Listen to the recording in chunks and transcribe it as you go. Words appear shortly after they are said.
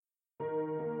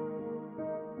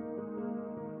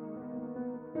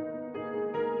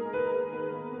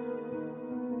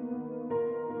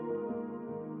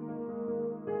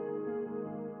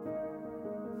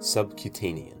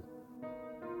Subcutanean.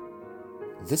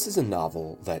 This is a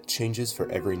novel that changes for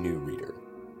every new reader.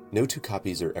 No two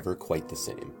copies are ever quite the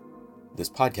same. This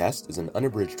podcast is an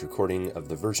unabridged recording of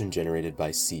the version generated by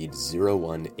Seed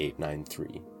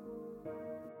 01893.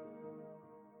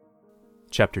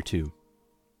 Chapter 2.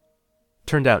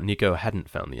 Turned out Nico hadn't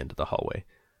found the end of the hallway.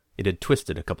 It had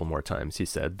twisted a couple more times, he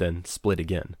said, then split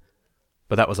again.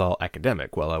 But that was all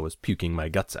academic while I was puking my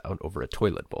guts out over a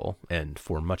toilet bowl, and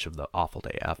for much of the awful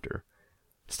day after.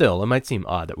 Still, it might seem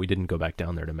odd that we didn't go back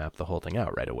down there to map the whole thing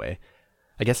out right away.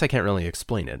 I guess I can't really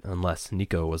explain it, unless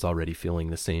Nico was already feeling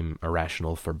the same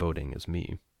irrational foreboding as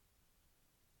me.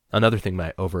 Another thing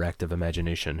my overactive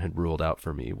imagination had ruled out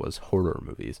for me was horror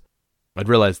movies. I'd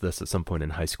realized this at some point in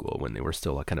high school when they were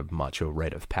still a kind of macho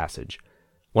rite of passage.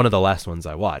 One of the last ones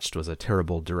I watched was a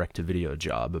terrible direct-to-video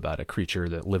job about a creature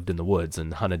that lived in the woods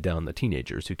and hunted down the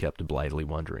teenagers who kept blithely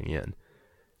wandering in.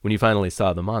 When you finally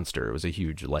saw the monster, it was a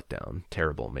huge letdown,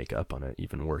 terrible makeup on an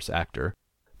even worse actor.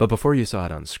 But before you saw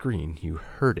it on screen, you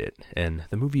heard it, and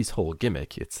the movie's whole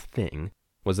gimmick, its thing,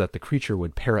 was that the creature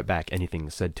would parrot back anything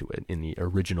said to it in the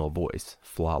original voice,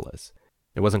 flawless.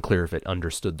 It wasn't clear if it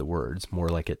understood the words, more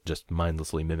like it just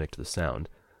mindlessly mimicked the sound.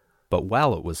 But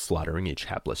while it was slaughtering each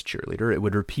hapless cheerleader, it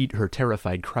would repeat her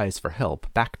terrified cries for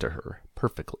help back to her,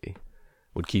 perfectly.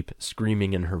 Would keep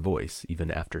screaming in her voice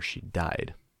even after she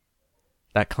died.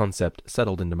 That concept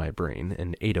settled into my brain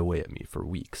and ate away at me for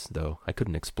weeks, though I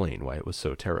couldn't explain why it was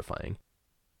so terrifying.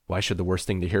 Why should the worst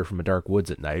thing to hear from a dark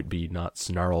woods at night be not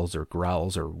snarls or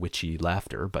growls or witchy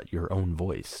laughter, but your own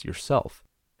voice, yourself?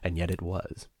 And yet it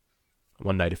was.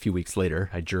 One night a few weeks later,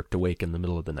 I jerked awake in the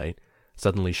middle of the night,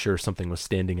 suddenly sure something was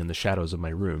standing in the shadows of my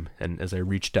room, and as I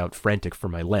reached out frantic for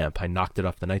my lamp, I knocked it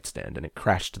off the nightstand, and it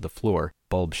crashed to the floor,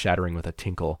 bulb shattering with a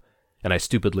tinkle. And I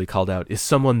stupidly called out, "Is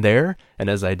someone there?" And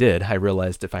as I did, I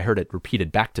realized if I heard it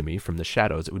repeated back to me from the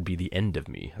shadows, it would be the end of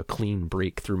me, a clean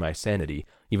break through my sanity,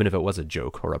 even if it was a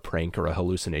joke, or a prank, or a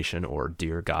hallucination, or,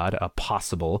 dear God, a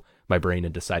possible my brain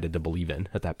had decided to believe in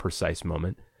at that precise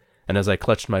moment. And as I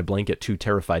clutched my blanket, too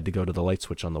terrified to go to the light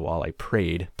switch on the wall, I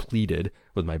prayed, pleaded,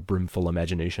 with my brimful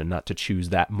imagination, not to choose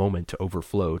that moment to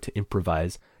overflow, to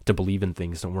improvise, to believe in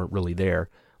things that weren't really there,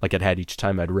 like I'd had each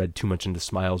time I'd read too much into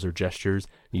smiles or gestures,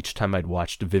 each time I'd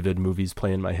watched vivid movies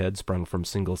play in my head sprung from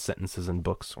single sentences in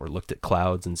books, or looked at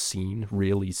clouds and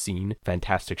really seen,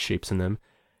 fantastic shapes in them.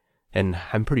 And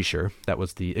I'm pretty sure that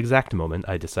was the exact moment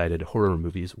I decided horror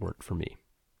movies weren't for me.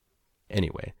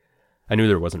 Anyway, I knew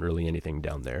there wasn't really anything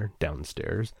down there,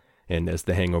 downstairs, and as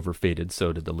the hangover faded,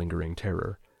 so did the lingering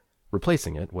terror.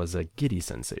 Replacing it was a giddy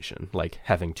sensation, like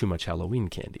having too much Halloween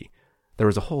candy. There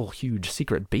was a whole huge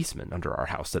secret basement under our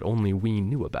house that only we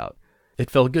knew about. It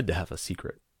felt good to have a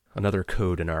secret, another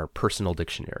code in our personal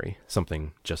dictionary,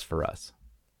 something just for us.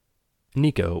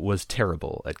 Nico was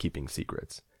terrible at keeping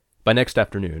secrets. By next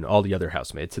afternoon, all the other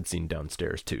housemates had seen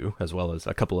downstairs too, as well as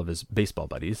a couple of his baseball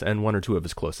buddies and one or two of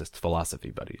his closest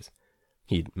philosophy buddies.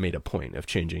 He'd made a point of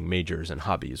changing majors and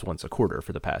hobbies once a quarter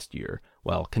for the past year,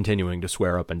 while continuing to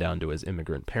swear up and down to his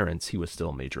immigrant parents he was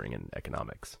still majoring in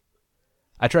economics.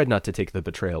 I tried not to take the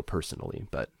betrayal personally,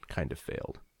 but kind of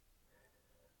failed.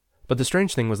 But the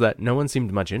strange thing was that no one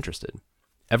seemed much interested.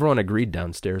 Everyone agreed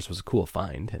downstairs was a cool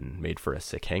find and made for a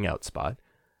sick hangout spot,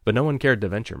 but no one cared to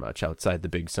venture much outside the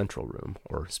big central room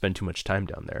or spend too much time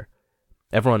down there.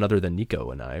 Everyone other than Nico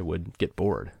and I would get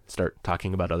bored, start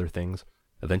talking about other things,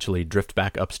 eventually drift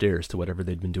back upstairs to whatever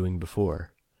they'd been doing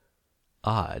before.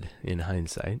 Odd, in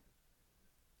hindsight.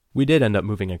 We did end up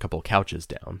moving a couple couches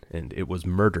down, and it was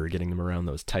murder getting them around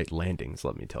those tight landings,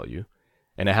 let me tell you,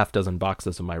 and a half dozen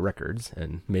boxes of my records,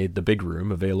 and made the big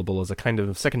room available as a kind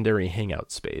of secondary hangout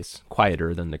space,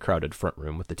 quieter than the crowded front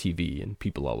room with the TV and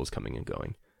people always coming and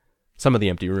going. Some of the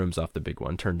empty rooms off the big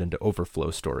one turned into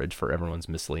overflow storage for everyone's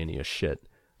miscellaneous shit,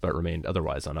 but remained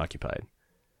otherwise unoccupied.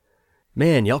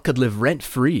 "Man, y'all could live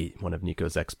rent-free," one of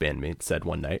Nico's ex-bandmates said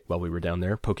one night while we were down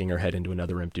there, poking our head into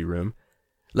another empty room.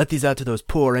 "Let these out to those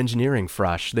poor engineering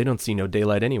frosh. They don't see no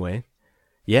daylight anyway."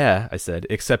 "Yeah," I said,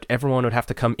 "except everyone would have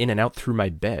to come in and out through my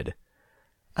bed."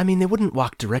 "I mean, they wouldn't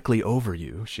walk directly over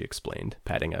you," she explained,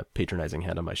 patting a patronizing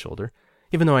hand on my shoulder.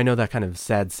 "Even though I know that kind of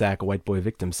sad sack white boy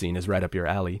victim scene is right up your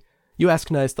alley. You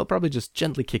ask nice, they'll probably just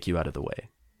gently kick you out of the way."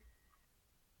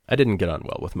 I didn't get on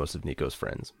well with most of Nico's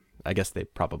friends. I guess they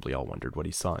probably all wondered what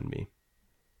he saw in me.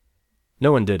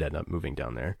 No one did end up moving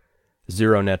down there.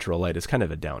 Zero natural light is kind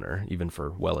of a downer, even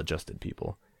for well-adjusted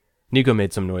people. Nico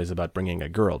made some noise about bringing a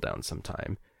girl down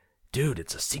sometime. "Dude,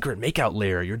 it's a secret makeout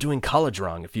lair. You're doing college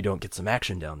wrong if you don't get some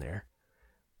action down there."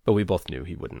 But we both knew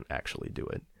he wouldn't actually do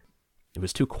it. It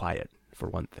was too quiet, for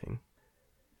one thing.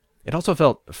 It also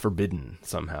felt forbidden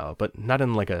somehow, but not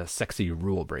in like a sexy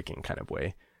rule-breaking kind of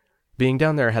way. Being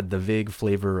down there had the vague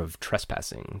flavor of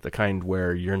trespassing, the kind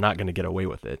where you're not going to get away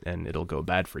with it, and it'll go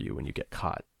bad for you when you get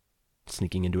caught.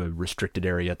 Sneaking into a restricted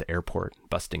area at the airport,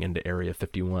 busting into Area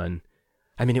 51.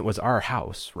 I mean, it was our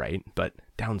house, right? But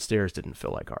downstairs didn't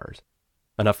feel like ours.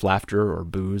 Enough laughter or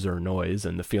booze or noise,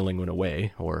 and the feeling went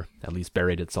away, or at least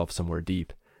buried itself somewhere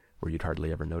deep, where you'd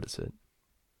hardly ever notice it.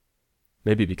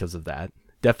 Maybe because of that.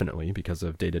 Definitely because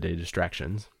of day-to-day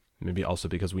distractions. Maybe also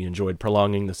because we enjoyed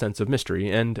prolonging the sense of mystery,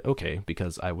 and, okay,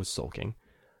 because I was sulking.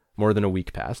 More than a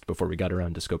week passed before we got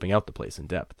around to scoping out the place in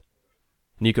depth.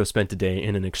 Nico spent a day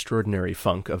in an extraordinary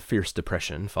funk of fierce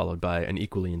depression, followed by an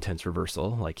equally intense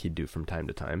reversal, like he'd do from time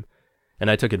to time, and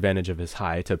I took advantage of his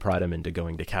high to prod him into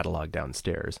going to catalog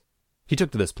downstairs. He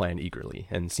took to this plan eagerly,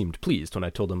 and seemed pleased when I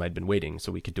told him I'd been waiting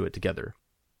so we could do it together.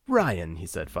 "Ryan," he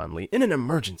said fondly, "in an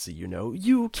emergency,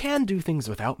 you can do things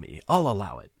without me. I'll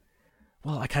allow it."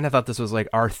 "Well, I kind of thought this was like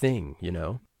our thing,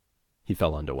 He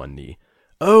fell onto one knee.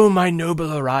 "Oh, my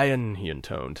noble Orion," he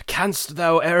intoned, "canst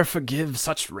thou e'er forgive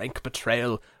such rank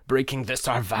betrayal, breaking this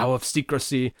our vow of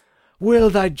secrecy? Will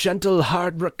thy gentle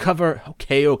heart recover—"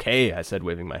 Okay, I said,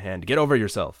 waving my hand. "Get over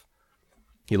yourself."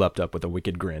 He leapt up with a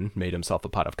wicked grin, made himself a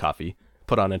pot of coffee,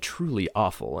 put on a truly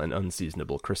awful and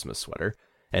unseasonable Christmas sweater,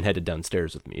 and headed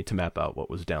downstairs with me to map out what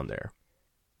was down there.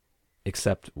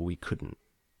 Except we couldn't.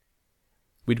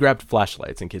 We'd grabbed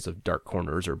flashlights in case of dark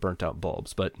corners or burnt-out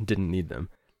bulbs, but didn't need them.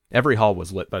 Every hall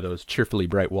was lit by those cheerfully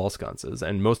bright wall sconces,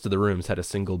 and most of the rooms had a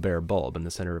single bare bulb in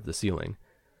the center of the ceiling.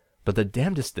 But the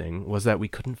damnedest thing was that we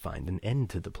couldn't find an end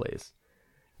to the place.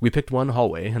 We picked one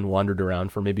hallway and wandered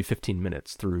around for maybe 15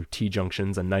 minutes, through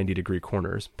T-junctions and 90-degree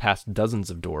corners, past dozens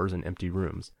of doors and empty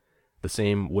rooms. The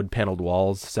same wood-paneled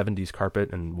walls, 70s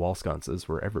carpet, and wall sconces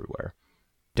were everywhere.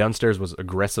 Downstairs was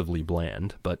aggressively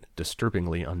bland, but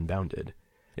disturbingly unbounded.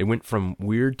 It went from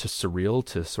weird to surreal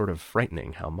to sort of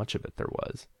frightening how much of it there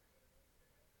was.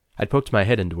 I'd poked my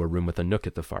head into a room with a nook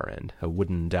at the far end, a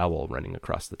wooden dowel running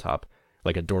across the top,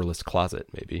 like a doorless closet,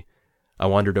 maybe. I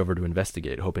wandered over to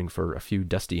investigate, hoping for a few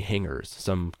dusty hangers,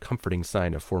 some comforting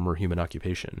sign of former human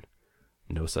occupation.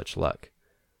 No such luck.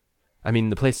 I mean,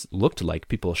 the place looked like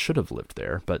people should have lived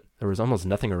there, but there was almost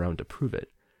nothing around to prove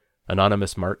it.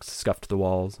 Anonymous marks scuffed the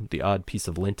walls, the odd piece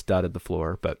of lint dotted the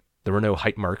floor, but there were no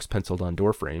height marks penciled on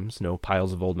door frames, no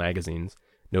piles of old magazines,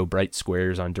 no bright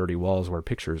squares on dirty walls where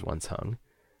pictures once hung.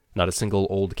 Not a single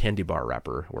old candy bar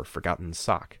wrapper or forgotten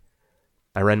sock.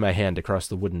 I ran my hand across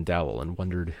the wooden dowel and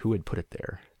wondered who had put it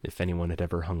there, if anyone had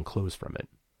ever hung clothes from it.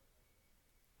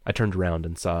 I turned around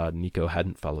and saw Nico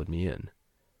hadn't followed me in.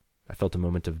 I felt a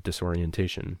moment of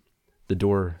disorientation. The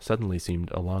door suddenly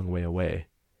seemed a long way away.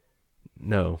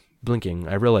 No, blinking,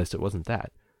 I realized it wasn't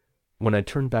that. When I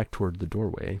turned back toward the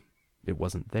doorway, it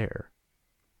wasn't there.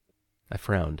 I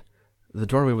frowned. The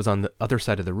doorway was on the other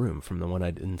side of the room from the one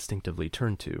I'd instinctively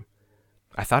turned to.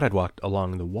 I thought I'd walked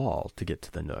along the wall to get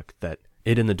to the nook, that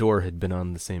it and the door had been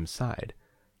on the same side.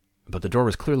 But the door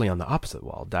was clearly on the opposite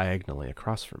wall, diagonally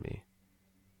across from me.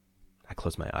 I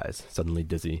closed my eyes, suddenly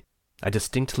dizzy. I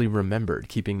distinctly remembered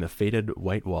keeping the faded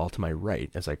white wall to my right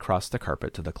as I crossed the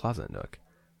carpet to the closet nook.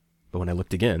 But when I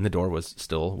looked again, the door was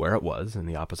still where it was, in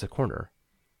the opposite corner.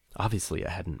 Obviously,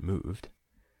 I hadn't moved.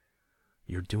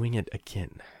 "You're doing it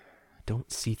again.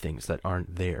 Don't see things that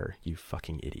aren't there, you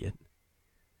fucking idiot."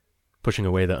 Pushing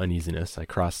away the uneasiness, I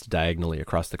crossed diagonally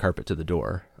across the carpet to the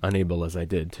door, unable as I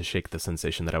did to shake the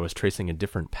sensation that I was tracing a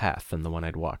different path than the one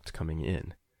I'd walked coming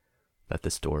in, that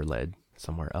this door led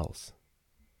somewhere else.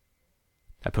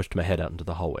 I pushed my head out into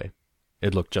the hallway.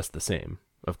 It looked just the same.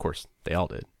 Of course, they all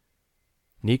did.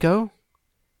 "Nico?"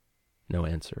 No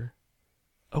answer.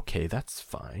 Okay, that's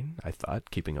fine, I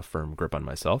thought, keeping a firm grip on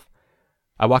myself.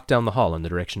 I walked down the hall in the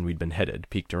direction we'd been headed,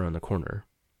 peeked around the corner.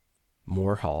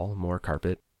 More hall, more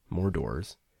carpet, more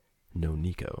doors. No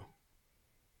Nico.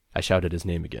 I shouted his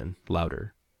name again,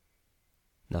 louder.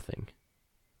 Nothing.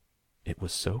 It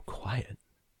was so quiet.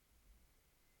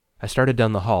 I started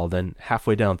down the hall, then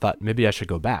halfway down thought maybe I should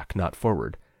go back, not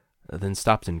forward, then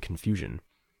stopped in confusion.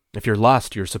 If you're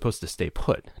lost, you're supposed to stay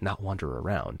put, not wander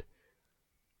around.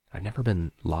 I've never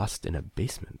been lost in a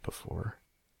basement before.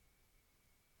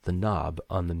 The knob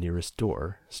on the nearest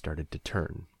door started to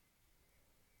turn.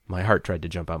 My heart tried to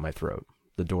jump out my throat.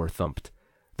 The door thumped.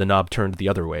 The knob turned the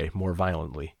other way, more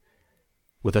violently.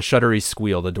 With a shuddery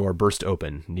squeal, the door burst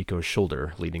open, Nico's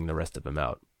shoulder leading the rest of him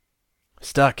out.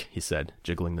 "Stuck," he said,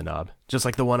 jiggling the knob. "Just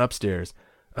like the one upstairs.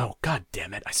 Oh, God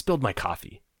damn it, I spilled my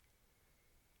coffee."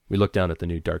 We looked down at the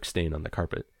new dark stain on the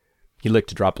carpet. He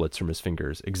licked droplets from his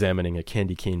fingers, examining a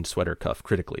candy-cane sweater cuff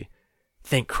critically.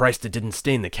 "Thank Christ it didn't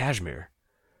stain the cashmere."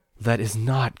 That is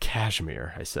not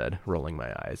cashmere, I said, rolling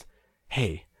my eyes.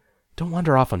 Hey, don't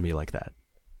wander off on me like that.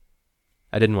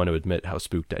 I didn't want to admit how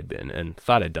spooked I'd been, and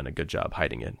thought I'd done a good job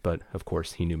hiding it, but of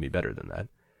course he knew me better than that.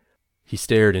 He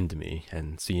stared into me,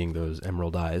 and seeing those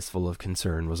emerald eyes full of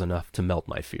concern was enough to melt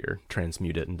my fear,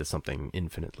 transmute it into something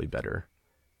infinitely better.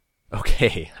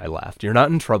 Okay, I laughed. You're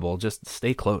not in trouble, just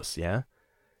stay close, yeah?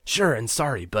 Sure, and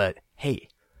sorry, but hey.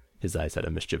 His eyes had a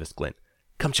mischievous glint.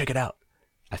 Come check it out.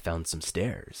 I found some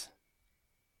stairs.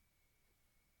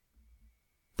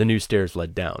 The new stairs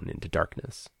led down into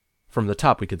darkness. From the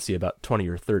top we could see about 20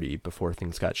 or 30 before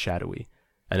things got shadowy,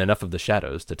 and enough of the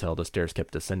shadows to tell the stairs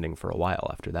kept descending for a while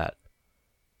after that.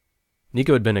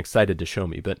 Nico had been excited to show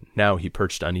me, but now he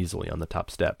perched uneasily on the top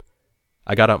step.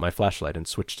 I got out my flashlight and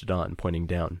switched it on, pointing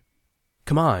down.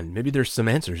 Come on, maybe there's some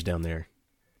answers down there.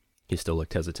 He still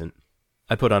looked hesitant.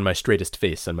 I put on my straightest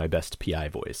face and my best PI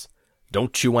voice.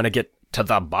 Don't you want to get to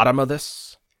the bottom of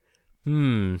this?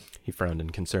 He frowned in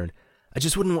concern. I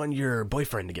just wouldn't want your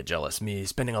boyfriend to get jealous, me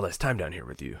spending all this time down here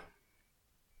with you.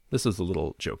 This was a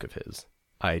little joke of his.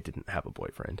 I didn't have a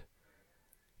boyfriend.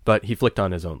 But he flicked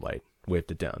on his own light,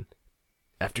 waved it down.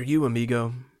 After you,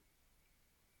 amigo.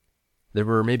 There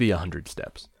were maybe 100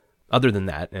 steps. Other than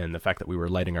that, and the fact that we were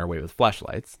lighting our way with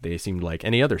flashlights, they seemed like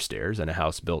any other stairs in a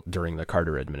house built during the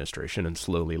Carter administration and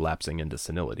slowly lapsing into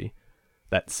senility.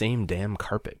 That same damn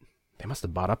carpet. They must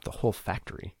have bought up the whole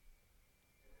factory.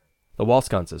 The wall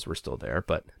sconces were still there,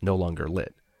 but no longer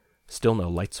lit. Still no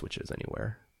light switches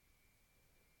anywhere.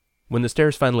 When the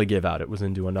stairs finally gave out, it was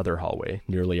into another hallway,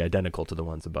 nearly identical to the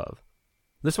ones above.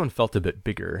 This one felt a bit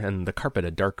bigger, and the carpet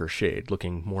a darker shade,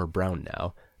 looking more brown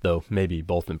now, though maybe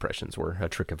both impressions were a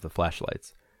trick of the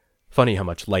flashlights. Funny how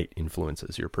much light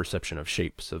influences your perception of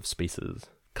shapes, of spaces,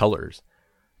 colors,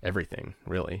 everything,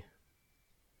 really.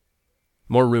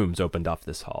 More rooms opened off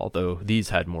this hall, though these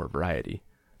had more variety.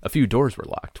 A few doors were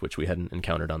locked, which we hadn't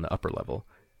encountered on the upper level.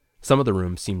 Some of the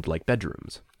rooms seemed like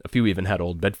bedrooms. A few even had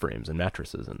old bed frames and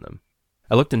mattresses in them.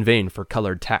 I looked in vain for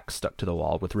colored tacks stuck to the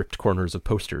wall with ripped corners of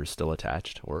posters still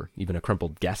attached, or even a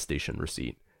crumpled gas station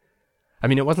receipt. I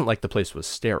mean, it wasn't like the place was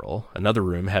sterile. Another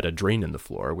room had a drain in the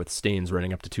floor, with stains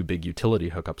running up to 2 big utility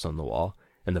hookups on the wall,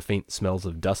 and the faint smells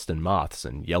of dust and moths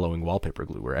and yellowing wallpaper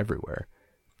glue were everywhere.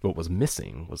 What was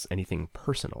missing was anything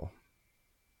personal.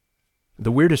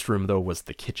 The weirdest room, though, was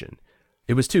the kitchen.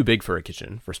 It was too big for a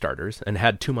kitchen, for starters, and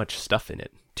had too much stuff in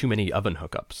it. Too many oven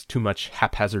hookups, too much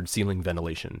haphazard ceiling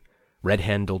ventilation,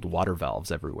 red-handled water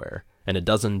valves everywhere, and a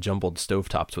dozen jumbled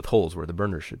stovetops with holes where the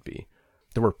burners should be.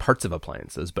 There were parts of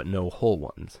appliances, but no whole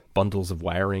ones, bundles of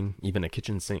wiring, even a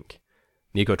kitchen sink.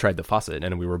 Nico tried the faucet,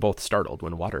 and we were both startled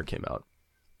when water came out.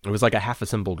 It was like a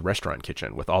half-assembled restaurant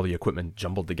kitchen, with all the equipment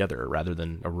jumbled together, rather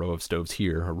than a row of stoves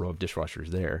here, a row of dishwashers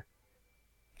there.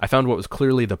 I found what was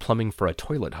clearly the plumbing for a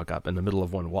toilet hookup in the middle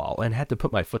of one wall, and had to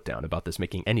put my foot down about this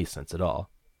making any sense at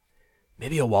all.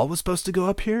 Maybe a wall was supposed to go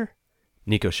up here?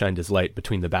 Nico shined his light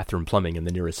between the bathroom plumbing and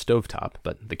the nearest stovetop,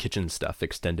 but the kitchen stuff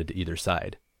extended to either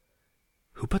side.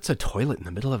 Who puts a toilet in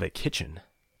the middle of a kitchen?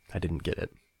 I didn't get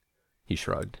it. He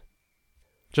shrugged.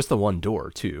 Just the one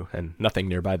door, too, and nothing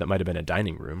nearby that might have been a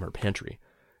dining room or pantry,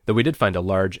 though we did find a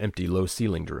large, empty,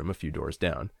 low-ceilinged room a few doors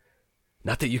down.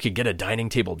 Not that you could get a dining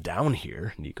table down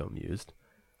here, Nico mused.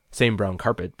 Same brown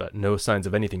carpet, but no signs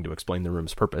of anything to explain the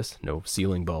room's purpose, no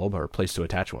ceiling bulb or place to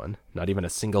attach one, not even a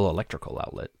single electrical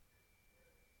outlet.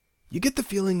 You get the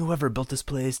feeling whoever built this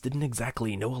place didn't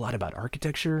exactly know a lot about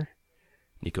architecture?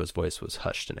 Nico's voice was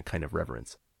hushed in a kind of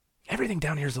reverence. Everything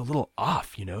down here's a little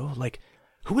off, you know? Like,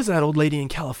 who was that old lady in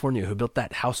California who built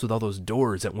that house with all those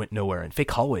doors that went nowhere and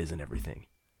fake hallways and everything?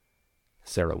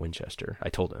 Sarah Winchester, I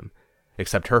told him,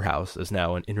 except her house is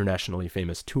now an internationally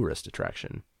famous tourist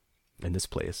attraction, and this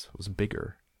place was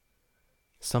bigger.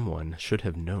 Someone should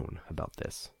have known about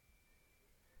this.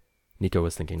 Nico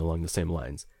was thinking along the same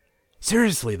lines.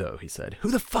 Seriously, though, he said, who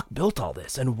the fuck built all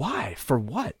this, and why? For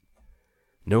what?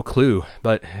 No clue,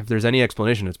 but if there's any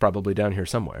explanation, it's probably down here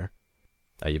somewhere.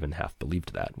 I even half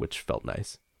believed that, which felt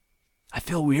nice. I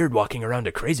feel weird walking around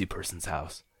a crazy person's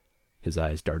house. His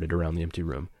eyes darted around the empty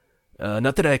room.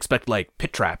 Not that I expect, like,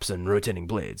 pit traps and rotating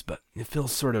blades, but it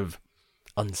feels sort of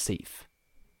unsafe.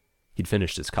 He'd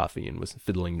finished his coffee and was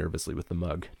fiddling nervously with the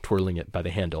mug, twirling it by the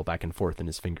handle back and forth in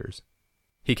his fingers.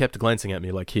 He kept glancing at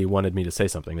me like he wanted me to say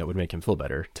something that would make him feel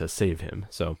better, to save him,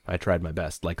 so I tried my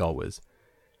best, like always.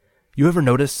 You ever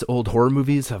notice old horror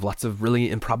movies have lots of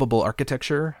really improbable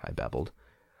architecture? I babbled.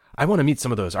 I want to meet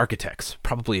some of those architects,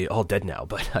 probably all dead now,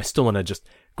 but I still want to just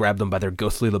grab them by their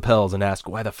ghostly lapels and ask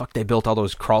why the fuck they built all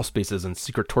those crawl spaces and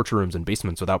secret torture rooms and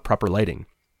basements without proper lighting.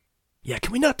 Yeah,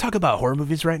 can we not talk about horror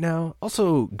movies right now?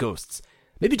 Also, ghosts.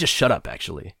 Maybe just shut up,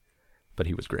 actually. but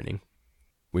he was grinning.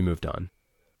 We moved on.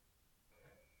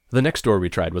 The next door we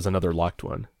tried was another locked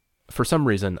one. For some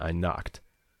reason, I knocked.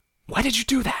 "Why did you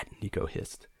do that?" Nico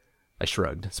hissed. I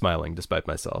shrugged, smiling despite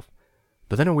myself.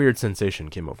 But then a weird sensation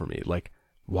came over me, like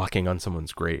walking on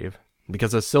someone's grave.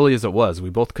 Because as silly as it was, we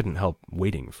both couldn't help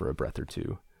waiting for a breath or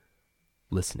two.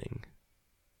 Listening.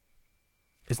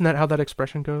 Isn't that how that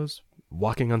expression goes?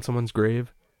 Walking on someone's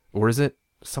grave? Or is it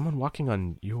someone walking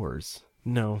on yours?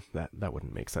 No, that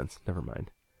wouldn't make sense. Never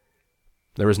mind.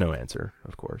 There was no answer,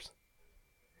 of course.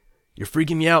 "You're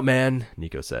freaking me out, man,"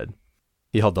 Nico said.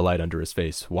 He held the light under his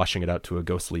face, washing it out to a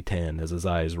ghostly tan as his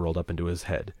eyes rolled up into his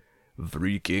head.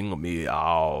 "Freaking me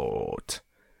out."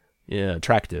 Yeah,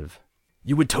 attractive.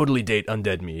 "You would totally date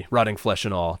undead me, rotting flesh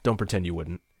and all. Don't pretend you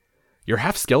wouldn't. You're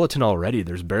half skeleton already.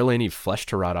 There's barely any flesh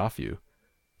to rot off you.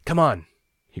 Come on."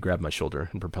 He grabbed my shoulder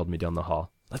and propelled me down the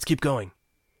hall. "Let's keep going."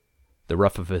 The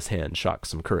rough of his hand shocked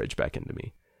some courage back into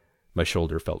me. My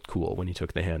shoulder felt cool when he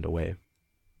took the hand away.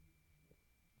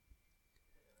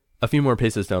 A few more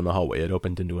paces down the hallway, it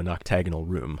opened into an octagonal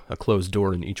room, a closed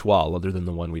door in each wall other than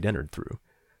the one we'd entered through.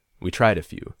 We tried a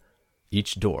few.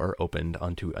 Each door opened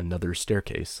onto another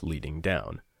staircase leading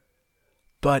down.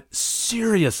 "But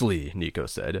seriously," Nico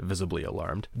said, visibly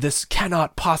alarmed, "this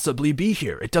cannot possibly be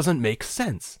here. It doesn't make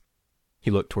sense." He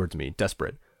looked towards me,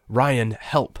 desperate. "Ryan,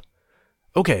 help."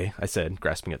 "Okay," I said,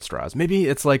 grasping at straws. "Maybe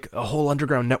it's like a whole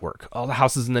underground network. All the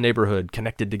houses in the neighborhood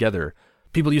connected together.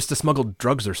 People used to smuggle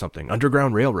drugs or something.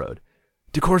 Underground railroad."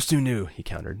 "Decorsu knew," he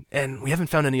countered. "And we haven't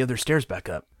found any other stairs back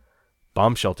up."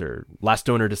 "Bomb shelter. Last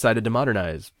owner decided to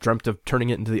modernize. Dreamt of turning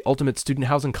it into the ultimate student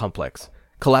housing complex.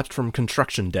 Collapsed from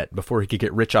construction debt before he could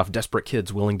get rich off desperate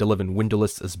kids willing to live in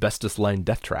windowless, asbestos-lined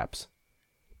death traps."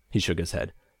 He shook his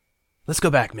head. "Let's go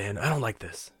back, man. I don't like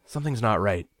this. Something's not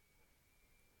right."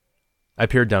 I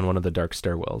peered down one of the dark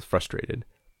stairwells, frustrated.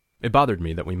 It bothered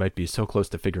me that we might be so close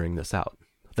to figuring this out.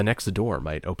 The next door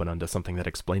might open onto something that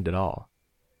explained it all.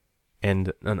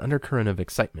 And an undercurrent of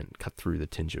excitement cut through the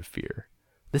tinge of fear.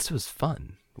 This was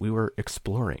fun. We were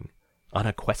exploring, on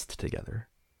a quest together.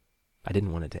 I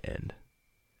didn't want it to end.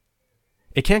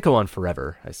 "It can't go on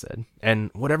forever," I said.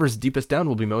 "And whatever's deepest down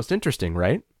will be most interesting,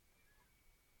 right?"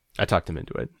 I talked him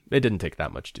into it. It didn't take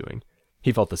that much doing.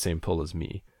 He felt the same pull as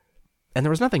me. And there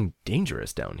was nothing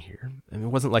dangerous down here. I mean,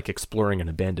 it wasn't like exploring an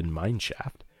abandoned mine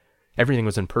shaft. Everything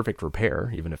was in perfect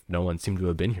repair, even if no one seemed to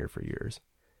have been here for years.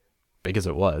 Big as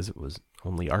it was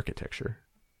only architecture.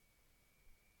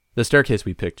 The staircase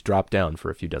we picked dropped down for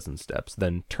a few dozen steps,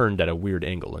 then turned at a weird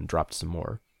angle and dropped some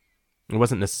more. It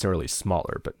wasn't necessarily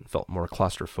smaller, but felt more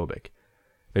claustrophobic.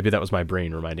 Maybe that was my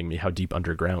brain reminding me how deep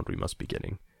underground we must be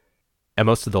getting. At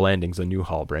most of the landings, a new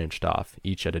hall branched off,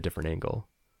 each at a different angle.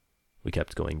 We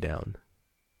kept going down.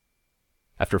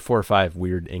 After 4 or 5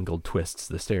 weird angled twists,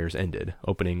 the stairs ended,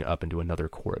 opening up into another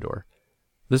corridor.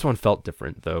 This one felt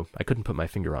different, though I couldn't put my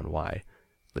finger on why.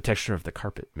 The texture of the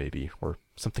carpet, maybe, or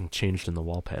something changed in the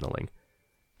wall paneling,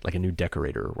 like a new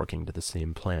decorator working to the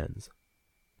same plans.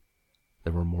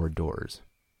 There were more doors.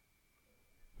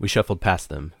 We shuffled past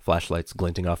them, flashlights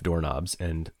glinting off doorknobs,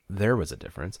 and there was a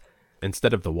difference.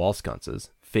 Instead of the wall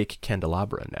sconces, fake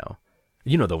candelabra now.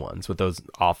 You know the ones with those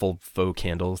awful faux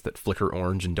candles that flicker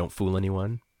orange and don't fool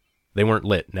anyone? They weren't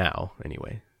lit now,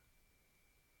 anyway.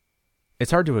 It's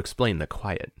hard to explain the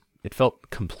quiet. It felt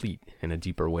complete in a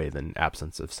deeper way than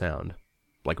absence of sound,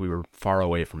 like we were far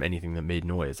away from anything that made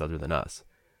noise other than us.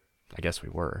 I guess we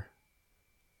were.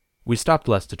 We stopped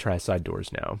less to try side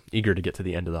doors now, eager to get to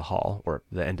the end of the hall, or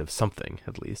the end of something,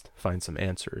 at least, find some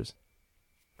answers.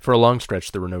 For a long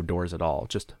stretch there were no doors at all,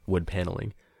 just wood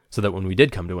paneling, so that when we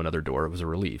did come to another door it was a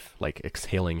relief, like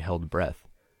exhaling held breath.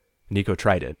 Nico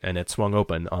tried it, and it swung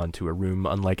open onto a room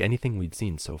unlike anything we'd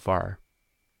seen so far.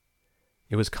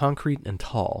 It was concrete and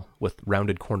tall, with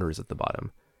rounded corners at the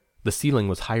bottom. The ceiling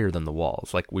was higher than the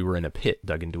walls, like we were in a pit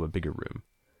dug into a bigger room.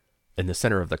 In the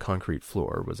center of the concrete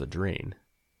floor was a drain.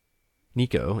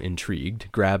 Nico,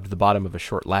 intrigued, grabbed the bottom of a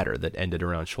short ladder that ended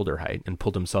around shoulder height and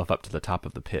pulled himself up to the top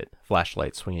of the pit,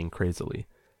 flashlight swinging crazily.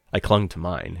 I clung to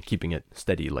mine, keeping it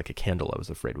steady like a candle I was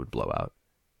afraid would blow out.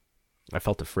 I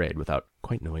felt afraid without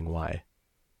quite knowing why.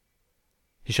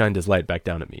 He shined his light back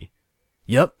down at me.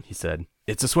 "Yep," he said.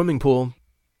 "It's a swimming pool."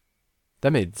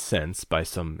 That made sense by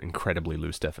some incredibly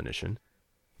loose definition.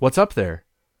 "What's up there?"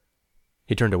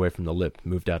 He turned away from the lip,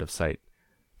 moved out of sight.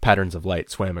 Patterns of light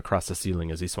swam across the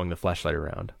ceiling as he swung the flashlight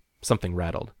around. Something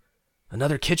rattled.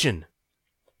 "Another kitchen!"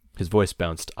 His voice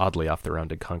bounced oddly off the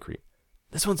rounded concrete.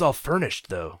 "This one's all furnished,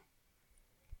 though."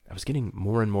 I was getting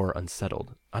more and more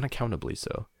unsettled, unaccountably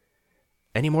so.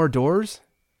 "Any more doors?"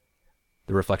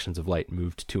 The reflections of light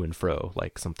moved to and fro,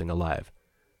 like something alive.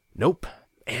 "Nope.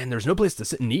 And there's no place to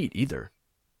sit and eat, either.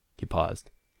 He paused,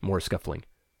 more scuffling.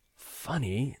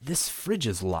 Funny, this fridge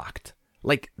is locked.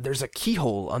 Like, there's a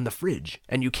keyhole on the fridge,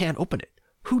 and you can't open it.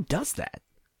 Who does that?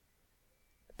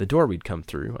 The door we'd come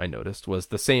through, I noticed, was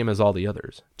the same as all the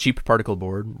others. Cheap particle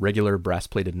board, regular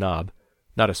brass-plated knob,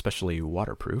 not especially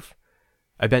waterproof.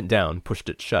 I bent down, pushed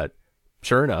it shut.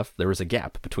 Sure enough, there was a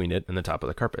gap between it and the top of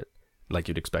the carpet, like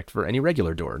you'd expect for any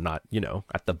regular door, not,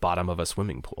 at the bottom of a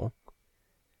swimming pool.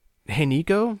 Hey,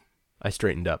 Nico? I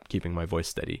straightened up, keeping my voice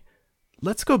steady.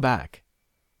 Let's go back.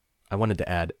 I wanted to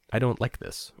add, I don't like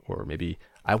this, or maybe,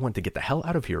 I want to get the hell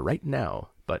out of here right now,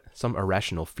 but some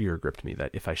irrational fear gripped me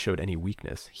that if I showed any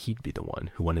weakness, he'd be the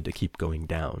one who wanted to keep going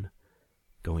down,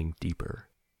 going deeper.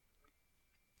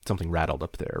 Something rattled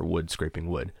up there, wood scraping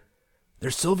wood.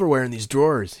 There's silverware in these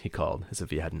drawers, he called, as if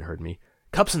he hadn't heard me.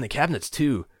 Cups in the cabinets,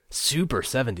 too. Super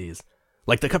 70s.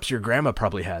 Like the cups your grandma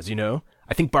probably has,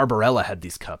 I think Barbarella had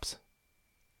these cups.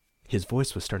 His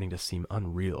voice was starting to seem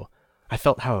unreal. I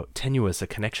felt how tenuous a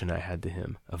connection I had to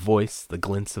him. A voice, the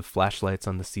glints of flashlights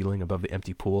on the ceiling above the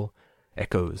empty pool,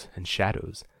 echoes and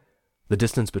shadows. The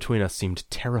distance between us seemed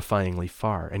terrifyingly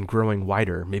far and growing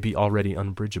wider, maybe already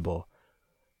unbridgeable.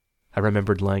 I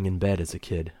remembered lying in bed as a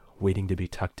kid, waiting to be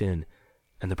tucked in,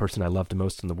 and the person I loved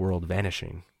most in the world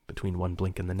vanishing between one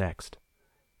blink and the next.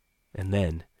 And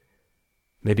then,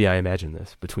 maybe I imagined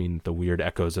this, between the weird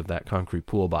echoes of that concrete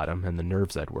pool bottom and the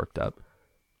nerves I'd worked up,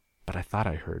 but I thought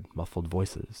I heard muffled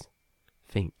voices,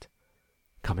 faint,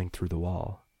 coming through the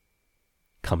wall,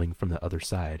 coming from the other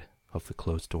side of the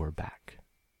closed door back.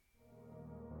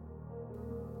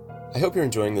 I hope you're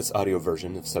enjoying this audio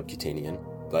version of Subcutanean,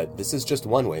 but this is just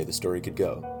one way the story could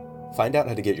go. Find out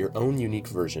how to get your own unique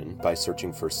version by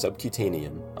searching for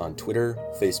Subcutanean on Twitter,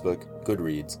 Facebook,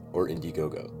 Goodreads, or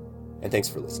Indiegogo. And thanks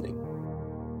for listening.